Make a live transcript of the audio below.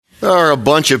There are a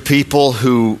bunch of people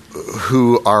who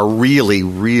are really,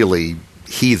 really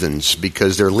heathens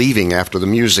because they're leaving after the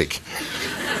music.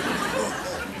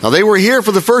 Now, they were here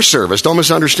for the first service, don't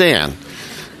misunderstand.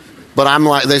 But I'm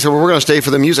like, they said, well, we're going to stay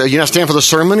for the music. You're not staying for the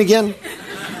sermon again?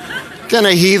 What kind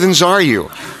of heathens are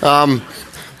you?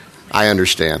 I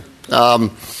understand.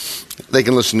 They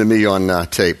can listen to me on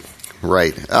tape,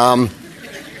 right?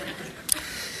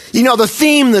 The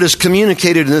theme that is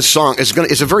communicated in this song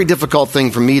is a very difficult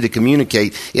thing for me to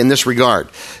communicate in this regard.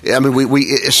 I mean,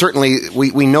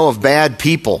 we know of bad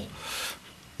people.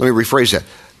 Let me rephrase that.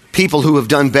 People who have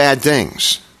done bad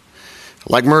things,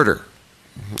 like murder.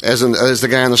 As the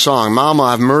guy in the song, Mama,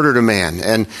 I've murdered a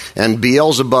man. And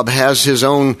Beelzebub has his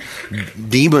own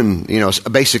demon,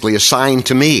 basically assigned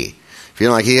to me.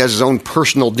 Feeling like he has his own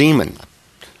personal demon.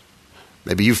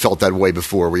 Maybe you felt that way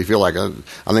before, where you feel like, I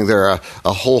think there are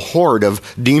a whole horde of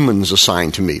demons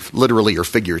assigned to me, literally or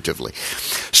figuratively.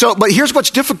 But here's what's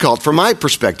difficult from my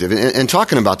perspective in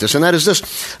talking about this, and that is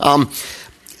this.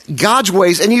 God's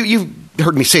ways, and you've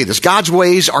heard me say this, God's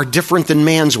ways are different than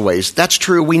man's ways. That's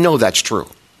true. We know that's true.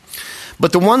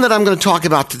 But the one that I'm going to talk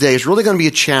about today is really going to be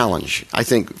a challenge, I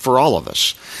think, for all of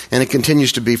us. And it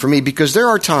continues to be for me, because there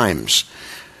are times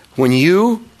when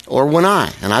you or when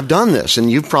and I've done this,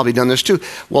 and you've probably done this too,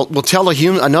 we'll tell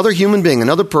another human being,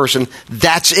 another person,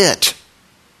 that's it.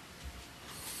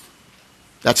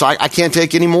 I can't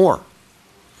take any more.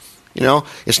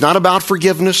 It's not about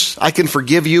forgiveness. I can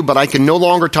forgive you, but I can no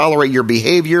longer tolerate your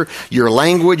behavior, your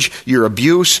language, your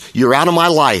abuse. You're out of my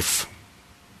life.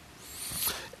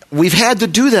 We've had to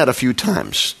do that a few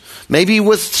times. Maybe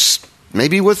with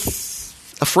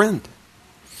a friend.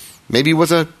 Maybe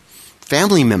with a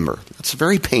family member. That's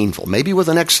very painful. Maybe with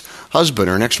an ex-husband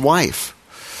or an ex-wife.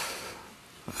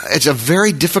 It's a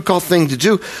very difficult thing to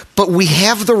do, but we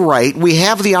have the right, we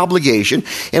have the obligation,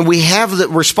 and we have the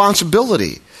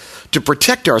responsibility to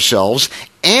protect ourselves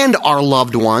and our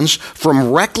loved ones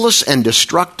from reckless and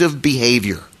destructive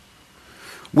behavior.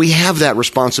 We have that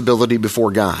responsibility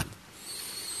before God.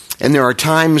 And there are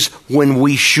times when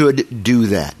we should do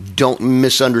that. Don't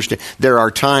misunderstand. There are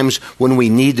times when we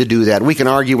need to do that. We can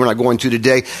argue, we're not going to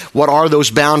today, what are those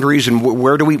boundaries and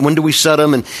when do we set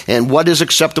them and what is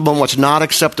acceptable and what's not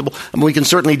acceptable. And we can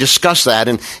certainly discuss that.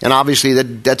 And obviously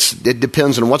it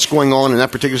depends on what's going on in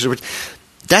that particular situation.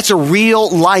 That's a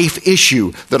real life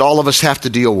issue that all of us have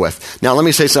to deal with. Now, let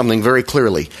me say something very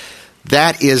clearly.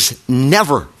 That is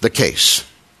never the case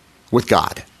with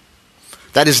God.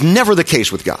 That is never the case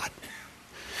with God.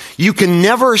 You can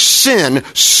never sin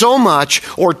so much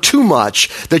or too much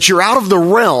that you're out of the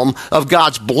realm of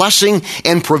God's blessing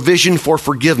and provision for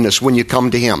forgiveness when you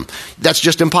come to Him. That's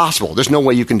just impossible. There's no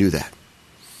way you can do that.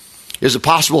 Is it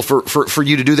possible for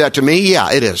you to do that to me?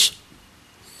 Yeah, it is.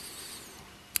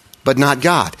 But not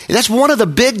God. And that's one of the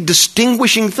big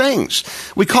distinguishing things.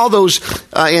 We call those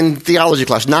in theology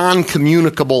class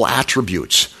non-communicable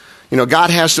attributes. God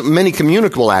has many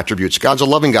communicable attributes. God's a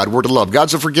loving God, we're to love.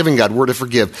 God's a forgiving God, we're to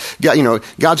forgive.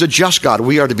 God's a just God,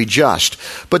 we are to be just.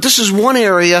 But this is one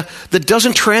area that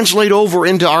doesn't translate over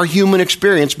into our human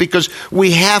experience because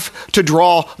we have to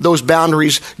draw those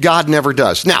boundaries. God never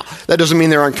does. Now, that doesn't mean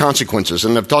there aren't consequences,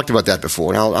 and I've talked about that before,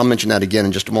 and I'll mention that again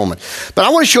in just a moment. But I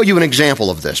want to show you an example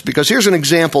of this, because here's an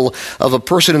example of a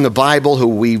person in the Bible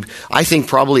who I think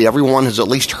probably everyone has at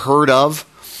least heard of.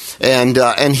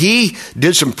 And he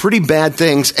did some pretty bad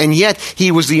things, and yet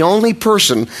he was the only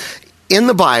person in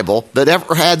the Bible that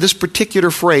ever had this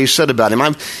particular phrase said about him.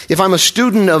 If I'm a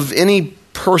student of any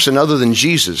person other than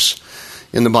Jesus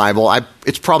in the Bible,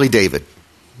 it's probably David,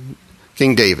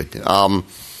 King David.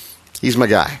 He's my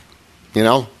guy,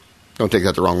 Don't take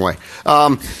that the wrong way.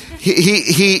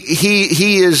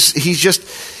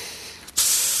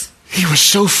 He was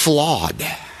so flawed,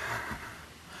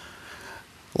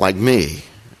 like me.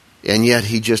 And yet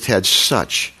he just had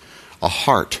such a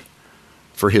heart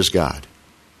for his God.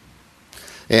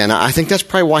 And I think that's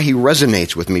probably why he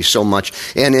resonates with me so much.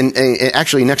 And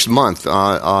actually next month,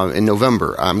 in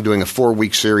November, I'm doing a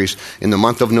 4-week series in the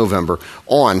month of November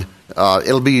on,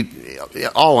 it'll be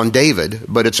all on David,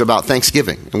 but it's about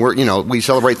Thanksgiving. And we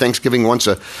celebrate Thanksgiving once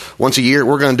a year.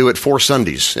 We're going to do it 4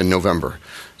 Sundays in November.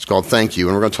 It's called Thank You,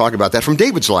 and we're going to talk about that from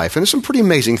David's life. And there's some pretty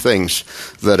amazing things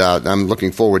that I'm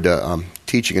looking forward to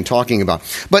teaching and talking about.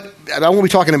 But I won't be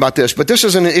talking about this, but this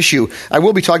isn't an issue. I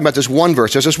will be talking about this one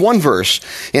verse. There's this one verse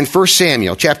in 1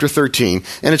 Samuel chapter 13,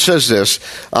 and it says this.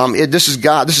 This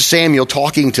is Samuel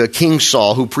talking to King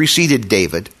Saul, who preceded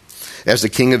David. as the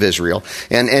king of Israel.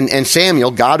 And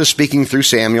Samuel, God is speaking through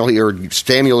Samuel, or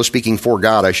Samuel is speaking for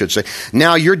God, I should say.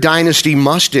 Now your dynasty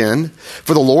must end,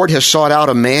 for the Lord has sought out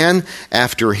a man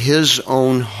after his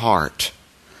own heart.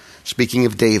 Speaking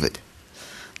of David,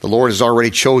 the Lord has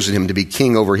already chosen him to be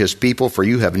king over his people, for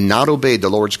you have not obeyed the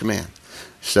Lord's command.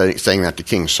 Saying that to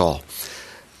King Saul.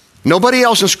 Nobody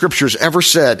else in Scripture has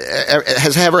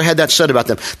ever had that said about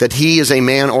them, that he is a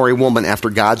man or a woman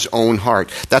after God's own heart.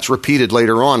 That's repeated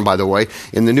later on, by the way,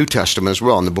 in the New Testament as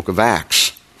well, in the book of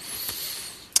Acts.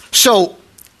 So,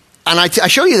 and I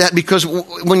show you that because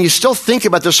when you still think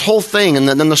about this whole thing, and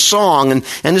then the song, and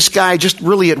this guy just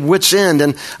really at wit's end,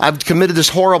 and I've committed this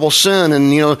horrible sin,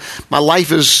 and my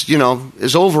life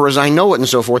is over as I know it, and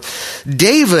so forth.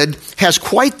 David has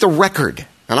quite the record.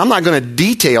 And I'm not going to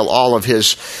detail all of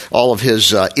his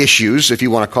issues, if you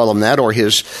want to call them that, or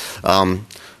his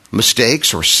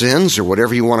mistakes or sins or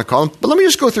whatever you want to call them. But let me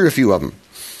just go through a few of them.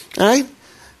 All right?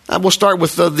 We'll start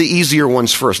with the easier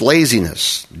ones first.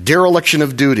 Laziness, dereliction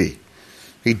of duty.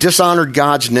 He dishonored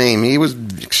God's name. He was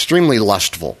extremely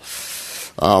lustful,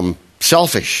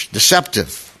 selfish,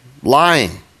 deceptive,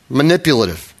 lying,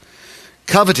 manipulative,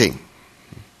 coveting,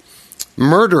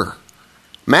 murder.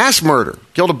 Mass murder.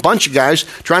 Killed a bunch of guys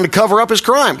trying to cover up his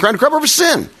crime, trying to cover up his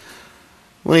sin.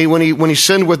 When he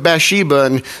sinned with Bathsheba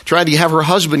and tried to have her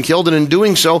husband killed, and in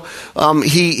doing so,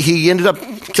 he ended up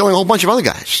killing a whole bunch of other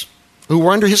guys who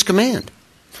were under his command.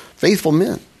 Faithful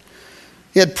men.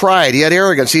 He had pride. He had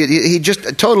arrogance. He just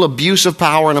a total abuse of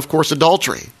power, and of course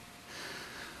adultery.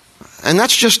 And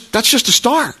that's just a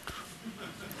start.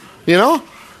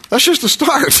 That's just a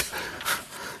start.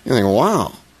 You think,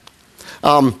 wow.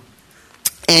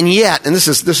 And yet, and this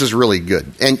is really good,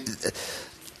 and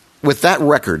with that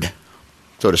record,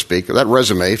 so to speak, or that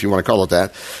resume, if you want to call it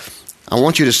that, I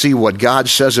want you to see what God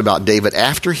says about David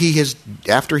after he's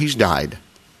died.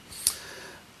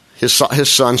 His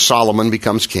son Solomon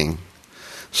becomes king.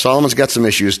 Solomon's got some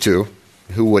issues too.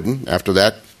 Who wouldn't after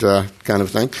that kind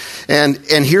of thing?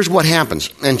 And here's what happens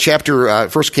in chapter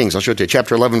 1 Kings. I'll show it to you.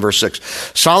 Chapter 11, verse 6.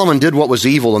 Solomon did what was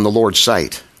evil in the Lord's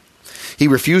sight. He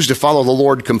refused to follow the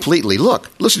Lord completely.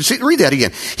 Read that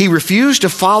again. He refused to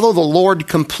follow the Lord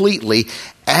completely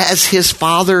as his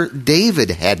father David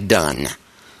had done.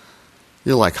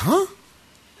 You're like, huh?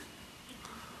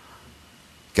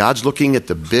 God's looking at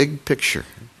the big picture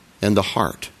and the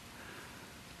heart.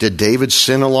 Did David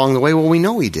sin along the way? Well, we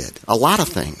know he did. A lot of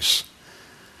things.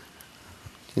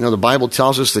 The Bible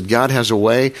tells us that God has a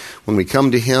way when we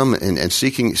come to him and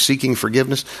seeking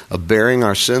forgiveness of bearing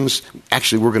our sins.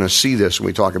 Actually, we're going to see this when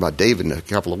we talk about David in a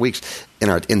couple of weeks in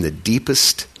the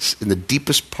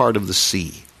deepest part of the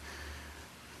sea,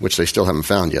 which they still haven't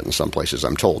found yet in some places,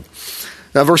 I'm told.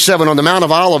 Now, verse 7, on the Mount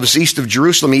of Olives, east of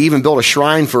Jerusalem, he even built a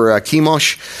shrine for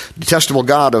Chemosh, detestable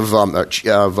god of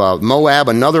Moab,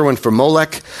 another one for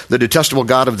Molech, the detestable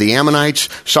god of the Ammonites.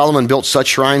 Solomon built such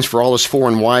shrines for all his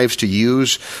foreign wives to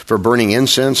use for burning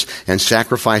incense and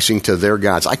sacrificing to their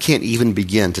gods. I can't even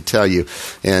begin to tell you,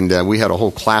 and we had a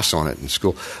whole class on it in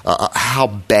school, how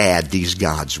bad these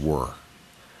gods were.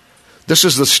 This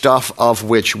is the stuff of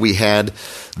which they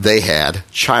had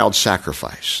child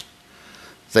sacrifice.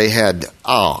 They had,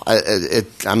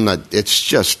 it's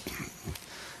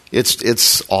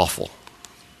awful.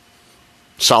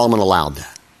 Solomon allowed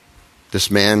that.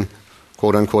 This man,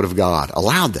 quote unquote, of God,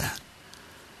 allowed that.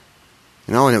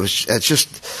 And it's just,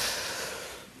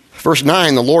 verse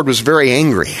 9, the Lord was very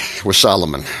angry with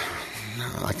Solomon.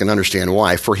 I can understand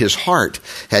why. For his heart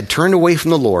had turned away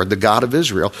from the Lord, the God of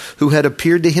Israel, who had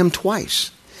appeared to him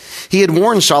twice. He had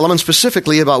warned Solomon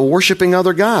specifically about worshiping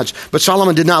other gods, but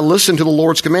Solomon did not listen to the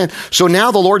Lord's command. So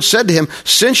now the Lord said to him,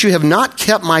 since you have not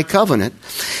kept my covenant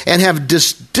and have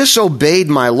disobeyed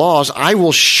my laws, I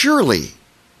will surely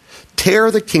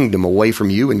tear the kingdom away from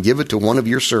you and give it to one of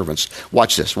your servants.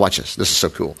 Watch this. This is so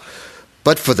cool.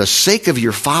 But for the sake of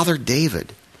your father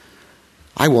David,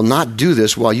 I will not do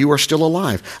this while you are still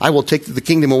alive. I will take the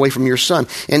kingdom away from your son.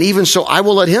 And even so, I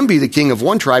will let him be the king of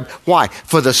one tribe. Why?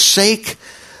 For the sake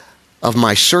of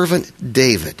my servant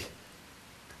David,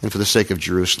 and for the sake of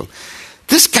Jerusalem.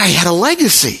 This guy had a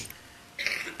legacy.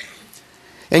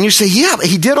 And you say, yeah, but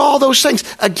he did all those things.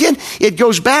 Again, it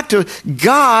goes back to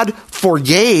God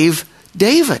forgave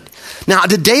David. Now,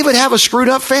 did David have a screwed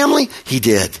up family? He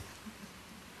did.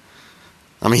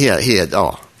 I mean, he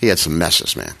had some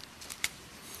messes, man.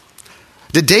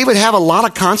 Did David have a lot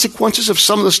of consequences of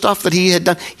some of the stuff that he had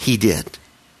done? He did.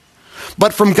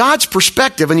 But from God's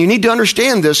perspective, and you need to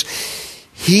understand this,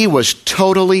 he was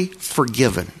totally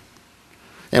forgiven.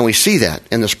 And we see that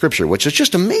in the scripture, which is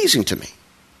just amazing to me.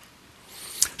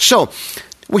 So,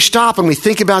 we stop and we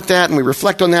think about that and we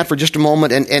reflect on that for just a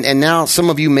moment. And now some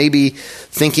of you may be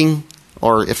thinking,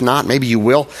 or if not, maybe you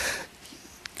will,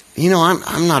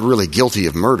 I'm not really guilty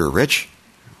of murder, Rich.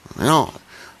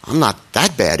 I'm not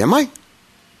that bad, am I?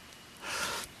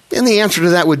 And the answer to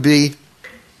that would be,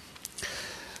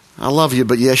 I love you,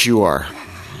 but yes, you are.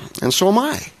 And so am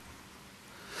I.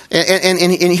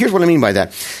 And here's what I mean by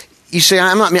that. You say,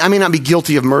 I may not be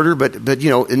guilty of murder, but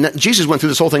and Jesus went through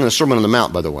this whole thing in the Sermon on the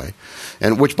Mount, by the way.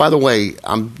 And which, by the way,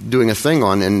 I'm doing a thing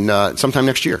on sometime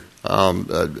next year.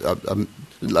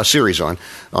 A series on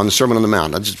the Sermon on the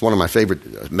Mount. That's just one of my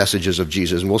favorite messages of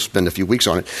Jesus, and we'll spend a few weeks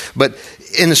on it. But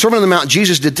in the Sermon on the Mount,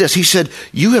 Jesus did this. He said,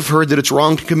 you have heard that it's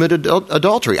wrong to commit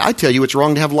adultery. I tell you, it's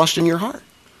wrong to have lust in your heart.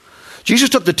 Jesus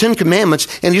took the 10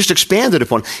 Commandments and just expanded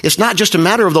upon. It's not just a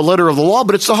matter of the letter of the law,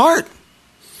 but it's the heart.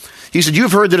 He said,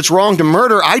 you've heard that it's wrong to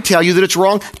murder. I tell you that it's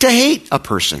wrong to hate a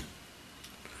person.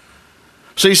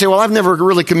 So you say, well, I've never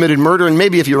really committed murder. And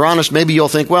maybe if you're honest, maybe you'll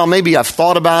think, well, maybe I've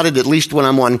thought about it, at least when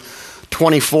I'm on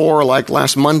 24, like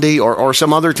last Monday, or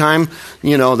some other time.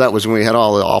 That was when we had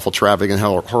all the awful traffic and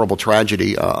horrible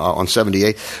tragedy on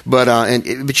 78. But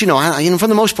for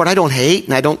the most part, I don't hate,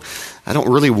 and I don't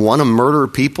really want to murder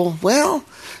people. Well,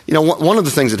 one of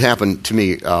the things that happened to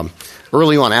me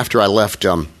early on after I left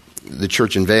the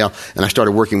church in Vail, and I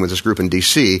started working with this group in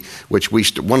D.C., which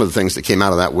one of the things that came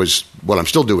out of that was what I'm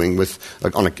still doing with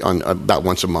on about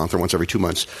once a month or once every 2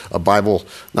 months, a prayer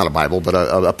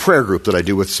group that I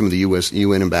do with some of the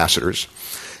UN ambassadors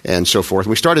and so forth.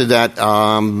 We started that,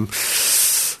 I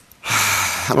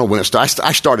don't know when it started.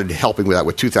 I started helping with that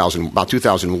about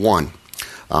 2001,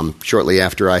 shortly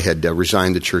after I had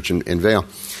resigned the church in Vail.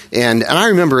 And I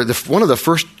remember one of the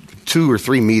first 2 or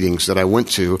 3 meetings that I went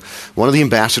to, one of the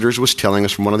ambassadors was telling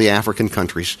us from one of the African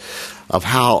countries of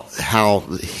how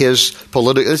his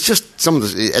political, it's just some of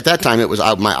the, at that time it was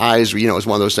out my eyes, it was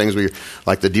one of those things where you're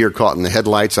like the deer caught in the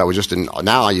headlights. I was just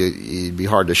now it'd be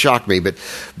hard to shock me, but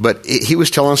he was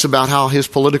telling us about how his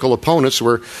political opponents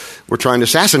were trying to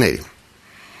assassinate him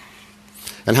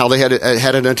and how they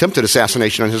had an attempted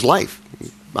assassination on his life.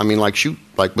 I mean, like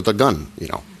with a gun,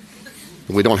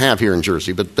 We don't have here in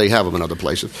Jersey, but they have them in other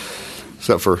places,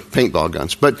 except for paintball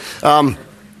guns. But and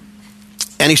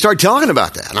he started talking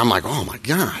about that, and I'm like, oh my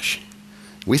gosh,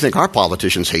 we think our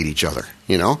politicians hate each other,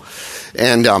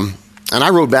 And I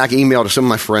wrote back email to some of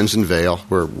my friends in Vail,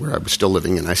 where I was still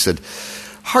living, and I said,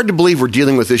 hard to believe we're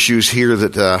dealing with issues here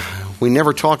that we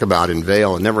never talk about in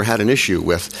Vail and never had an issue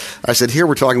with. I said, here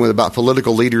we're talking about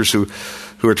political leaders who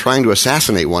are trying to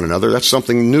assassinate one another. That's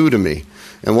something new to me.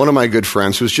 And one of my good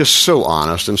friends, who's just so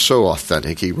honest and so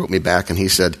authentic, he wrote me back and he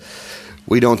said,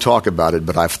 we don't talk about it,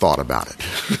 but I've thought about it.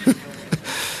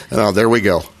 And there we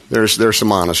go. There's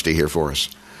some honesty here for us.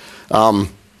 And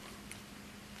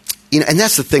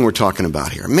that's the thing we're talking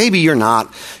about here. Maybe you're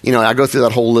not, I go through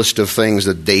that whole list of things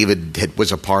that David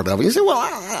was a part of. And you say, well,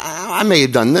 I may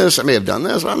have done this,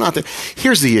 but I'm not there.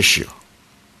 Here's the issue.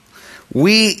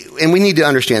 We need to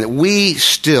understand that we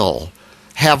still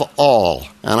have all,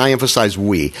 and I emphasize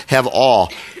we, have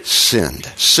all sinned.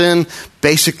 Sin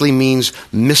basically means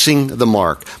missing the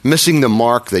mark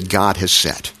that God has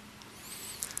set.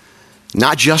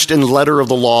 Not just in letter of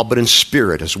the law, but in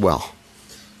spirit as well.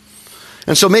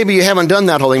 And so maybe you haven't done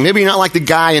that whole thing. Maybe you're not like the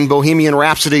guy in Bohemian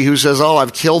Rhapsody who says, oh,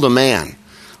 I've killed a man.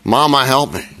 Mama,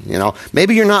 help me.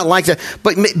 Maybe you're not like that.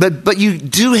 But you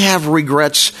do have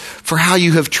regrets for how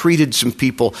you have treated some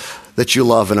people that you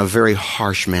love in a very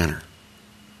harsh manner.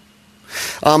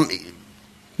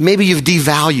 Maybe you've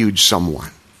devalued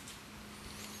someone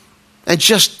and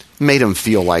just made them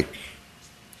feel like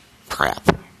crap.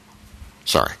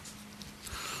 Sorry.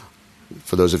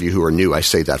 For those of you who are new, I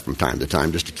say that from time to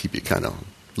time just to keep you kind of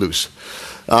loose.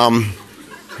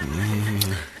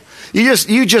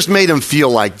 You just made them feel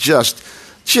like just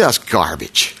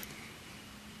garbage.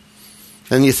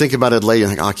 And you think about it later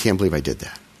and think, oh, I can't believe I did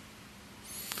that.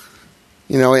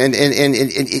 And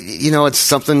it's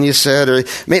something you said, or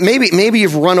maybe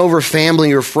you've run over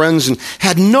family or friends and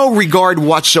had no regard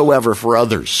whatsoever for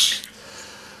others.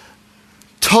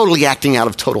 Totally acting out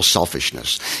of total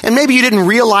selfishness. And maybe you didn't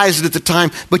realize it at the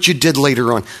time, but you did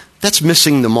later on. That's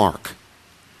missing the mark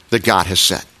that God has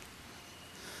set.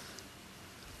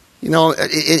 And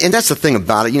that's the thing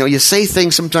about it. You say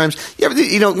things sometimes. One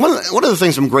of the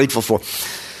things I'm grateful for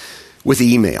with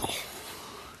email.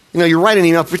 You write an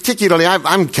email, particularly,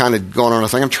 I'm kind of going on a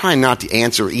thing. I'm trying not to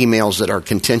answer emails that are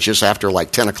contentious after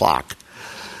like 10 o'clock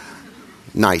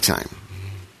nighttime.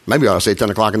 Maybe I ought to say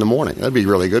 10 o'clock in the morning. That'd be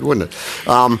really good, wouldn't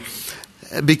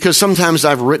it? Because sometimes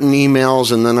I've written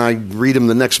emails and then I read them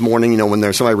the next morning,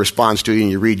 when somebody responds to you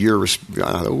and you read your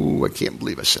response. Oh, I can't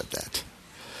believe I said that.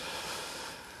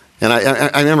 And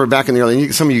I remember back in the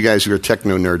early, some of you guys who are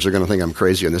techno nerds are going to think I'm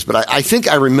crazy on this, but I think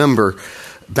I remember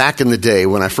back in the day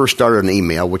when I first started an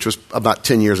email, which was about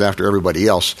 10 years after everybody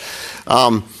else.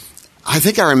 I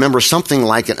think I remember something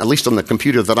like it, at least on the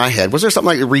computer that I had. Was there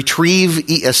something like retrieve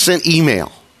sent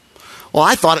email? Well,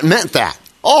 I thought it meant that.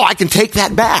 Oh, I can take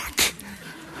that back.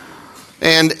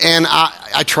 And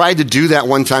I tried to do that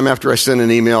one time after I sent an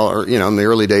email, or in the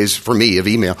early days for me of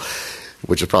email,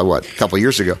 which is probably a couple of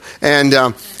years ago. And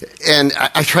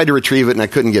I tried to retrieve it and I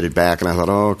couldn't get it back. And I thought,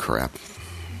 oh crap.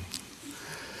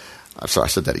 I'm sorry, I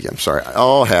said that again. Sorry.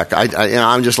 Oh heck,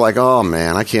 I'm just like, oh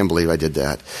man, I can't believe I did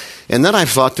that. And then I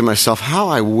thought to myself, how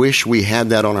I wish we had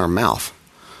that on our mouth.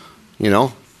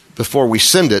 Before we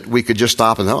send it, we could just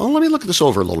stop and let me look at this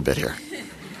over a little bit here.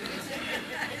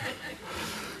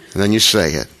 And then you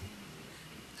say it.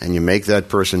 And you make that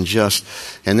person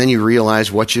and then you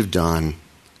realize what you've done.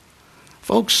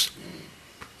 Folks,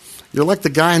 you're like the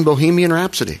guy in Bohemian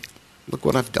Rhapsody. Look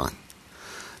what I've done.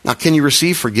 Now, can you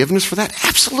receive forgiveness for that?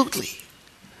 Absolutely.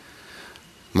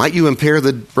 Might you impair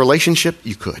the relationship?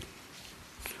 You could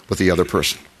with the other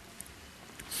person.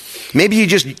 Maybe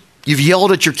you've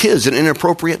yelled at your kids in an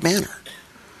inappropriate manner.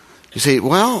 You say,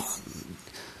 well,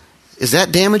 is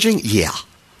that damaging? Yeah.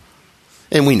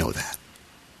 And we know that.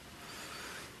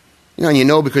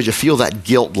 And because you feel that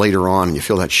guilt later on, and you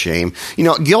feel that shame.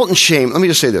 Guilt and shame. Let me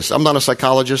just say this: I'm not a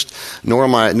psychologist, nor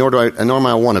am I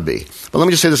want to be. But let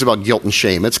me just say this about guilt and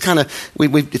shame. It's kind of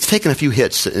it's taken a few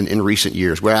hits in recent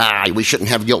years where we shouldn't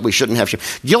have guilt, we shouldn't have shame.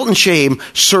 Guilt and shame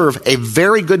serve a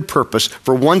very good purpose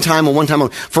for one time and one time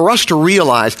only, for us to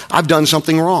realize I've done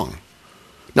something wrong.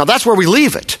 Now that's where we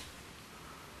leave it.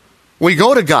 We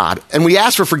go to God and we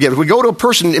ask for forgiveness. We go to a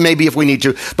person, maybe if we need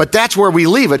to, but that's where we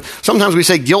leave it. Sometimes we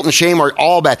say guilt and shame are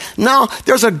all bad. No,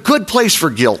 there's a good place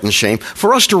for guilt and shame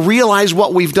for us to realize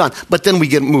what we've done, but then we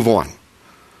move on.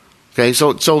 Okay,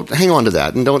 so hang on to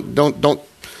that and don't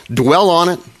dwell on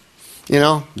it.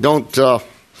 Don't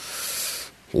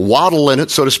waddle in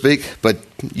it, so to speak, but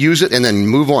use it and then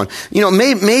move on.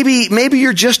 Maybe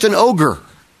you're just an ogre.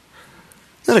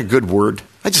 Isn't that a good word?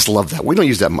 I just love that. We don't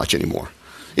use that much anymore.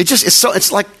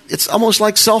 It's almost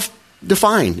like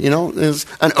self-defined, as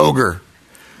an ogre.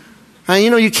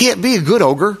 You can't be a good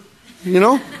ogre, You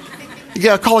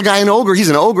got to call a guy an ogre. He's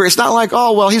an ogre. It's not like,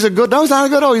 no, he's not a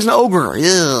good ogre. He's an ogre.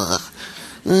 Yeah.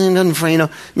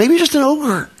 Maybe just an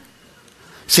ogre.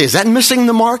 Say, is that missing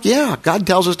the mark? Yeah. God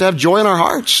tells us to have joy in our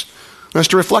hearts. And us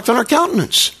to reflect on our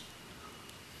countenance.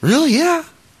 Really? Yeah.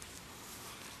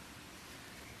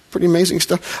 Pretty amazing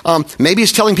stuff. Maybe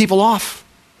it's telling people off.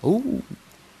 Ooh.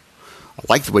 I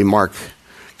like the way Mark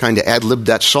kind of ad-libbed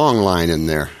that song line in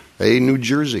there. Hey, New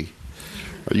Jersey,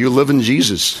 are you living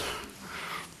Jesus?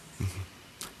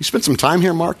 You spent some time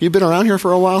here, Mark? You've been around here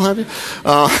for a while, have you?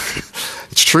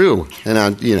 It's true.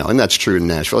 And, and that's true in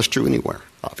Nashville. It's true anywhere,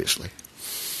 obviously.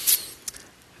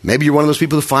 Maybe you're one of those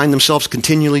people who find themselves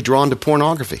continually drawn to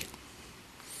pornography.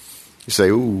 You say,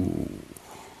 ooh.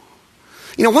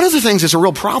 One of the things that's a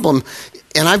real problem,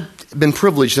 and I've been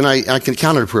privileged, and I can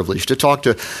count it a privilege, to talk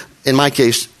to, in my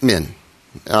case, men.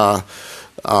 A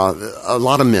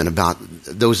lot of men about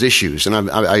those issues. And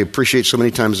I appreciate so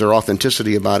many times their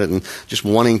authenticity about it and just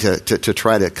wanting to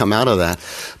try to come out of that.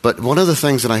 But one of the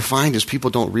things that I find is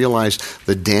people don't realize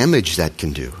the damage that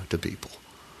can do to people.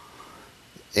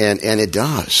 And it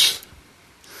does.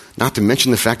 Not to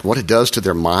mention the fact what it does to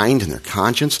their mind and their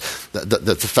conscience,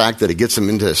 the fact that it gets them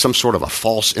into some sort of a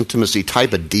false intimacy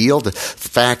type of deal, the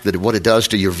fact that what it does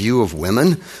to your view of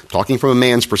women, talking from a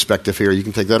man's perspective here, you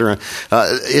can take that around.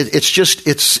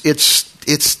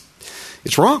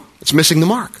 It's wrong. It's missing the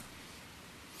mark.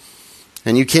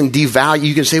 And you can devalue,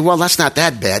 you can say, well, that's not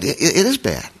that bad. It is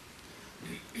bad.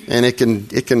 And it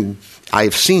can,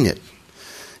 I've seen it,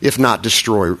 if not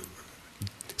destroy,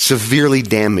 severely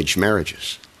damage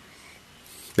marriages.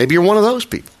 Maybe you're one of those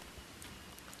people.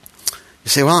 You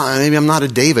say, well, maybe I'm not a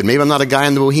David. Maybe I'm not a guy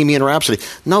in the Bohemian Rhapsody.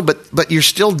 No, but you're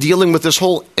still dealing with this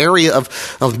whole area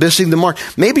of missing the mark.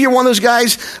 Maybe you're one of those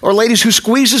guys or ladies who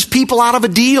squeezes people out of a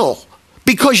deal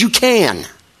because you can.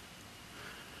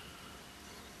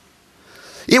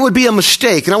 It would be a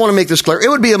mistake, and I want to make this clear. It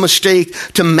would be a mistake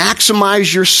to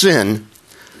maximize your sin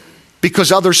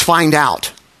because others find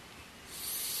out.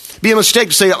 It'd be a mistake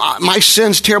to say, my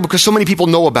sin's terrible because so many people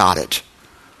know about it.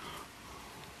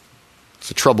 It's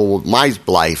the trouble with my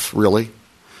life, really.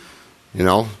 It's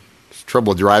the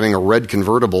trouble with driving a red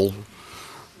convertible.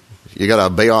 You got to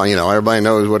obey, everybody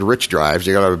knows what Rich drives.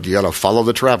 You got to follow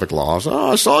the traffic laws.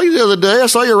 Oh, I saw you the other day. I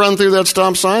saw you run through that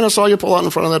stop sign. I saw you pull out in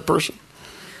front of that person.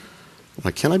 I'm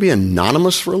like, can I be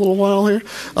anonymous for a little while here?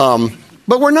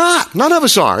 But we're not. None of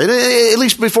us are, at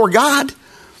least before God.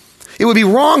 It would be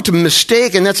wrong to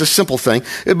mistake, and that's a simple thing.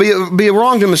 It would be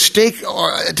wrong to mistake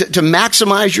or to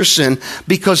maximize your sin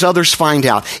because others find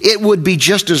out. It would be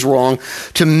just as wrong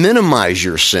to minimize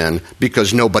your sin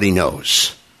because nobody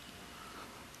knows.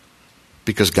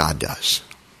 Because God does.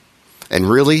 And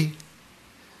really,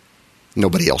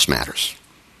 nobody else matters.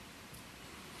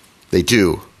 They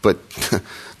do, but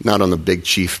not on the big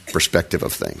chief perspective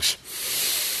of things.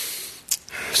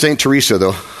 St. Teresa,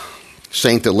 the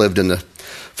saint that lived in the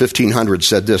 1500s,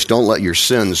 said this: don't let your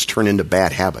sins turn into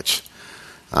bad habits.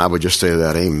 I would just say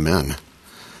that, amen,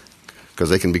 because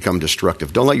they can become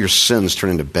destructive. Don't let your sins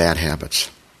turn into bad habits.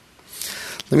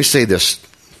 Let me say this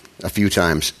a few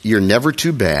times. You're never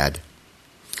too bad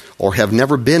or have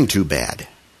never been too bad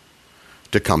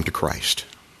to come to Christ.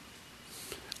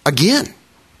 Again,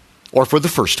 or for the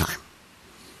first time.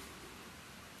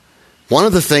 One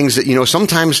of the things that,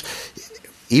 sometimes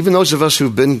even those of us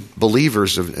who've been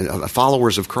believers,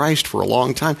 followers of Christ for a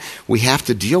long time, we have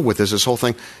to deal with this whole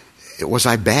thing. Was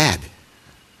I bad?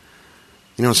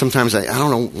 Sometimes I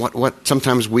don't know what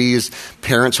sometimes we as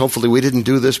parents, hopefully we didn't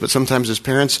do this, but sometimes as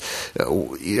parents,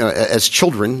 as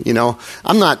children,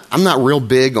 I'm not real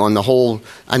big on the whole,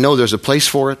 I know there's a place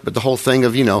for it, but the whole thing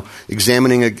of,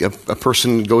 examining a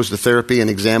person goes to therapy and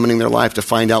examining their life to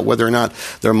find out whether or not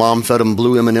their mom fed them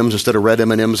blue M&Ms instead of red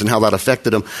M&Ms and how that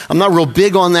affected them. I'm not real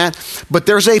big on that, but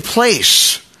there's a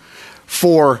place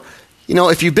for,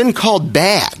 if you've been called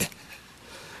bad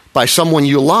by someone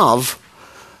you love,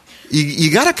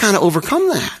 you got to kind of overcome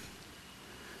that.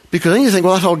 Because then you think,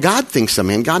 well, that's how God thinks of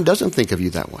me. And God doesn't think of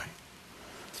you that way.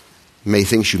 He may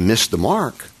think you missed the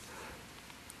mark,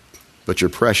 but you're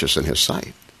precious in His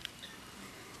sight.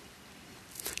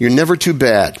 You're never too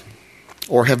bad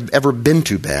or have ever been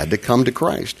too bad to come to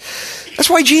Christ. That's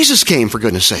why Jesus came, for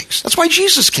goodness sakes. That's why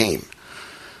Jesus came.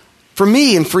 For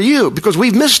me and for you, because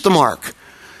we've missed the mark.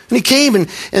 And He came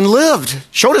and lived,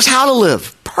 showed us how to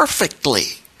live perfectly.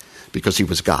 Because He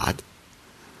was God,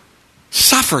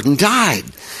 suffered and died,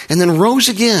 and then rose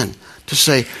again to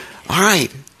say, all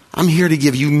right, I'm here to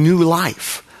give you new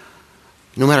life.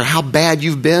 No matter how bad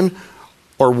you've been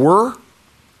or were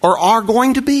or are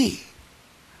going to be.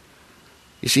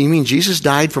 You see, you mean Jesus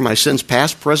died for my sins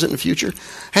past, present, and future?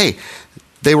 Hey,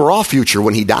 they were all future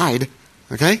when He died,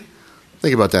 okay?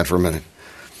 Think about that for a minute.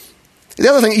 The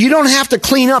other thing, you don't have to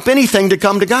clean up anything to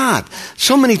come to God.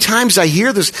 So many times I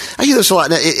hear this a lot.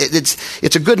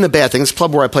 It's a good and a bad thing. It's a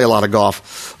club where I play a lot of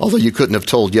golf, although you couldn't have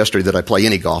told yesterday that I play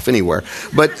any golf anywhere.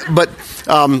 But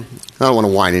I don't want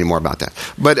to whine anymore about that.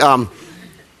 But I'm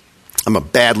a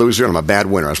bad loser and I'm a bad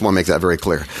winner. I just want to make that very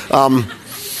clear.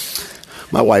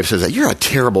 My wife says that, you're a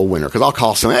terrible winner, because I'll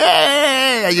call someone,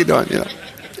 hey, how you doing?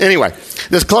 Anyway,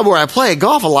 this club where I play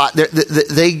golf a lot,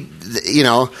 they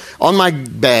on my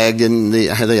bag, and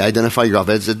they identify your golf,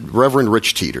 it said Reverend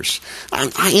Rich Teeters.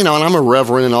 And I'm a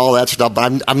reverend and all that stuff,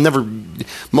 but I've never,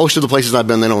 most of the places I've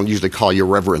been, they don't usually call you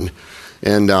reverend.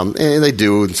 And they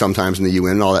do sometimes in the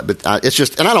UN and all that, but it's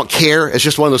just, and I don't care. It's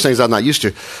just one of those things I'm not used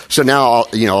to. So now,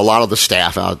 a lot of the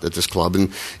staff out at this club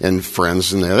and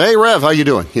friends, and they're, hey, Rev, how you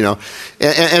doing?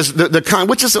 As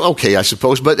which is okay, I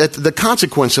suppose. But the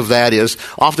consequence of that is,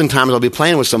 oftentimes I'll be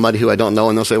playing with somebody who I don't know,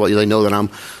 and they'll say, well, they know that I'm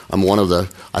one of the,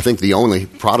 I think the only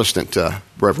Protestant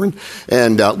reverend,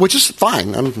 and which is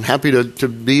fine. I'm happy to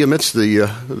be amidst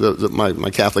my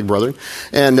Catholic brethren,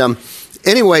 and.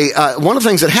 Anyway, one of the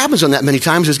things that happens on that many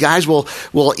times is guys will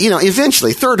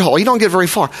eventually, third hole, you don't get very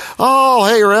far. Oh,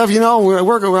 hey, Rev,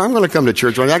 I'm going to come to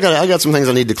church. I got some things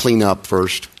I need to clean up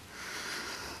first.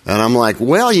 And I'm like,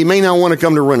 well, you may not want to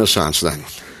come to Renaissance then.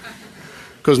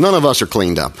 Because none of us are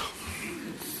cleaned up.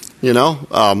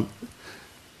 Don't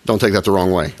take that the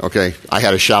wrong way, okay? I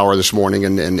had a shower this morning,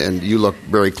 and you look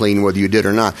very clean whether you did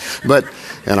or not.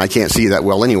 And I can't see that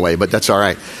well anyway, but that's all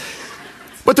right.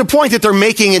 But the point that they're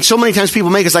making, and so many times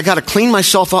people make, is I got to clean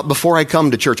myself up before I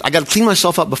come to church. I got to clean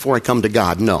myself up before I come to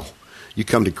God. No. You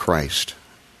come to Christ.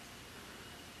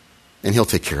 And He'll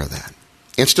take care of that.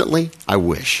 Instantly? I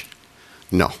wish.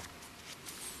 No.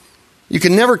 You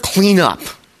can never clean up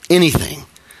anything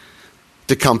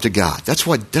to come to God. That's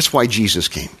why Jesus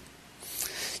came.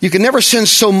 You can never sin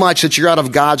so much that you're out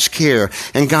of God's care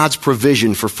and God's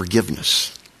provision for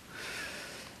forgiveness.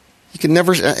 You can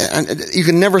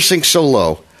never sink so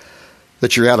low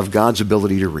that you're out of God's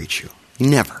ability to reach you.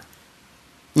 Never.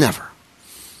 Never.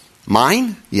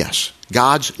 Mine? Yes.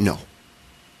 God's? No.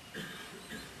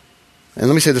 And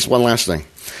let me say this one last thing.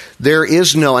 There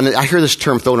is no, and I hear this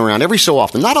term thrown around every so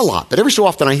often, not a lot, but every so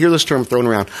often I hear this term thrown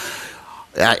around.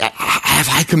 Have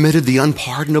I committed the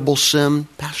unpardonable sin,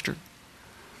 Pastor?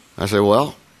 I say,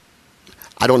 well,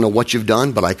 I don't know what you've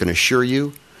done, but I can assure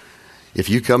you, if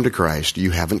you come to Christ,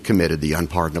 you haven't committed the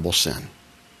unpardonable sin.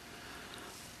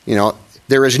 You know,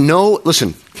 there is no,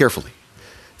 listen carefully.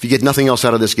 If you get nothing else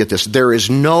out of this, get this. There is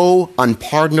no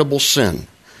unpardonable sin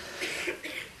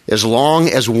as long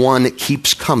as one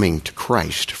keeps coming to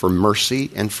Christ for mercy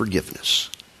and forgiveness.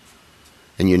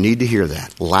 And you need to hear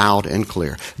that loud and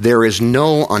clear. There is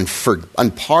no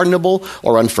unpardonable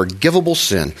or unforgivable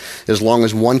sin as long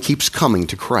as one keeps coming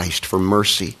to Christ for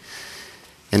mercy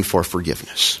and for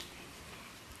forgiveness.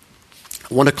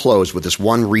 I want to close with this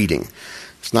one reading.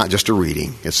 It's not just a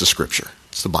reading, it's the Scripture.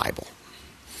 It's the Bible.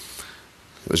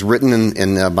 It was written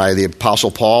by the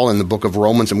Apostle Paul in the book of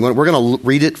Romans. We're going to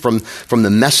read it from the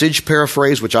Message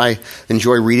paraphrase, which I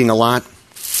enjoy reading a lot.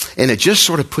 And it just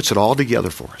sort of puts it all together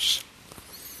for us.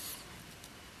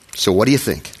 So what do you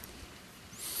think?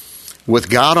 With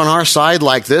God on our side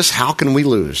like this, how can we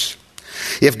lose?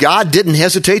 If God didn't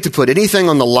hesitate to put anything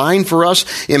on the line for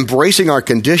us, embracing our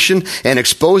condition and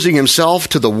exposing himself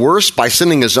to the worst by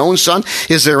sending his own son,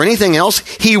 is there anything else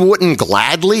he wouldn't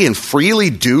gladly and freely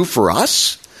do for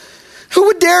us? Who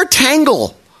would dare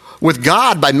tangle with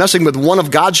God by messing with one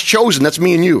of God's chosen? That's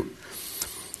me and you.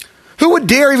 Who would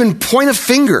dare even point a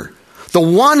finger? The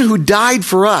one who died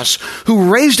for us,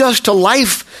 who raised us to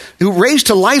life, who raised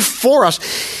to life for us,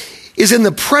 is in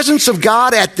the presence of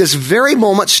God at this very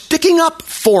moment, sticking up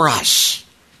for us.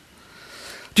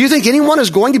 Do you think anyone is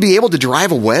going to be able to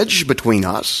drive a wedge between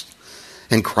us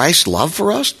and Christ's love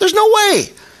for us? There's no way.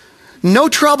 No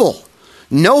trouble,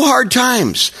 no hard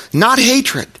times, not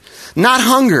hatred, not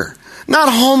hunger,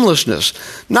 not homelessness,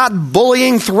 not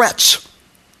bullying threats,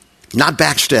 not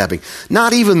backstabbing,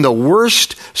 not even the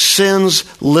worst sins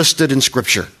listed in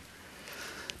Scripture.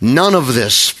 None of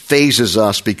this phases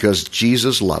us because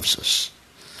Jesus loves us.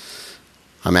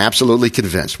 I'm absolutely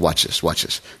convinced, watch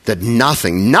this, that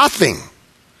nothing,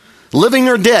 living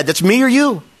or dead, that's me or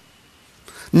you,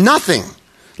 nothing,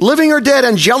 living or dead,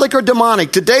 angelic or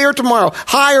demonic, today or tomorrow,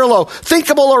 high or low,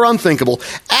 thinkable or unthinkable,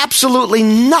 absolutely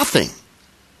nothing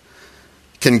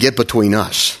can get between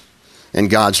us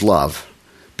and God's love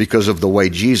because of the way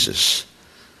Jesus,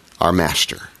 our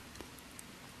Master,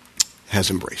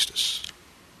 has embraced us.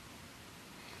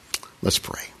 Let's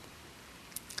pray.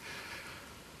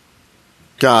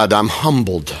 God, I'm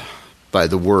humbled by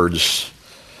the words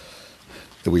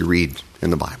that we read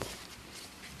in the Bible.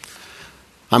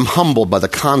 I'm humbled by the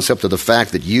concept of the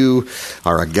fact that you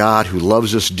are a God who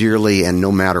loves us dearly, and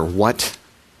no matter what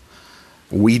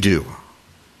we do,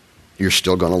 you're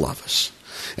still going to love us.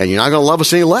 And you're not going to love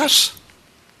us any less.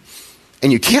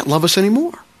 And you can't love us any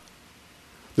more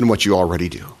than what you already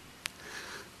do.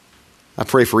 I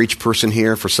pray for each person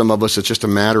here. For some of us, it's just a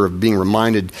matter of being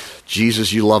reminded,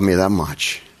 Jesus, you love me that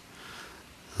much.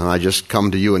 And I just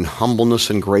come to you in humbleness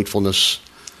and gratefulness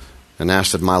and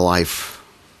ask that my life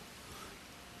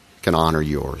can honor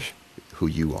yours, who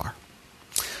you are.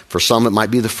 For some, it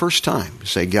might be the first time you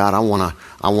say, God, I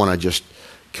want to just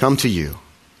come to you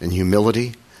in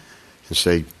humility and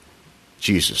say,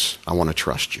 Jesus, I want to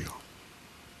trust you.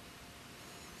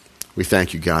 We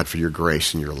thank you, God, for your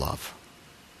grace and your love.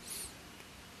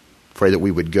 Pray that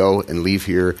we would go and leave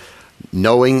here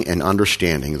knowing and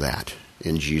understanding that.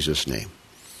 In Jesus' name,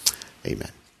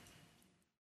 amen.